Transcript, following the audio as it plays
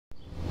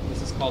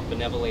called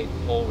benevolent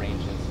pole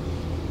ranges.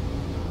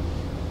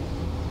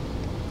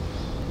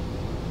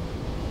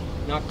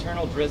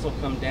 Nocturnal drizzle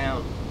come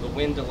down, the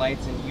wind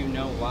delights in you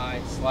know why,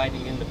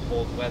 sliding into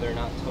cold weather,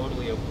 not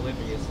totally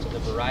oblivious to the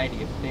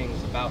variety of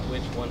things about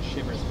which one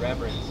shivers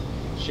reverence,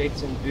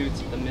 shakes in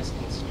boots at the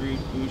misconstrued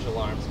bouge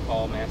alarms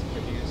call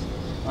mass-produced,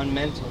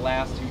 unmeant to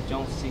last who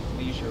don't seek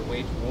leisure,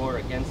 wage war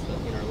against the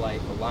inner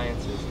life,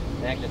 alliances,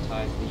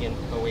 magnetize the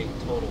inchoate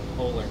total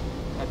polar,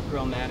 cut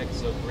chromatic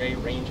so gray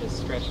ranges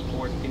stretch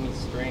forth, give me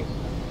strength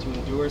to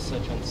endure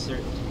such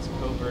uncertainties,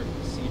 covert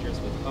procedures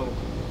with hope,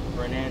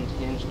 for an end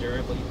hinge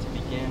durably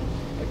to begin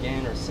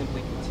again or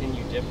simply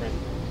continue different,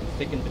 and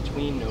thicken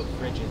between no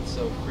frigid,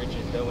 so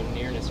frigid though in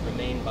nearness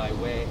remain by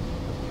way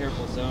of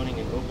careful zoning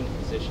and open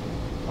position,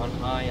 on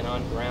high and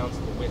on grounds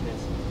the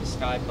witness, the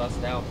sky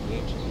bust out the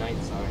ancient night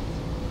signs.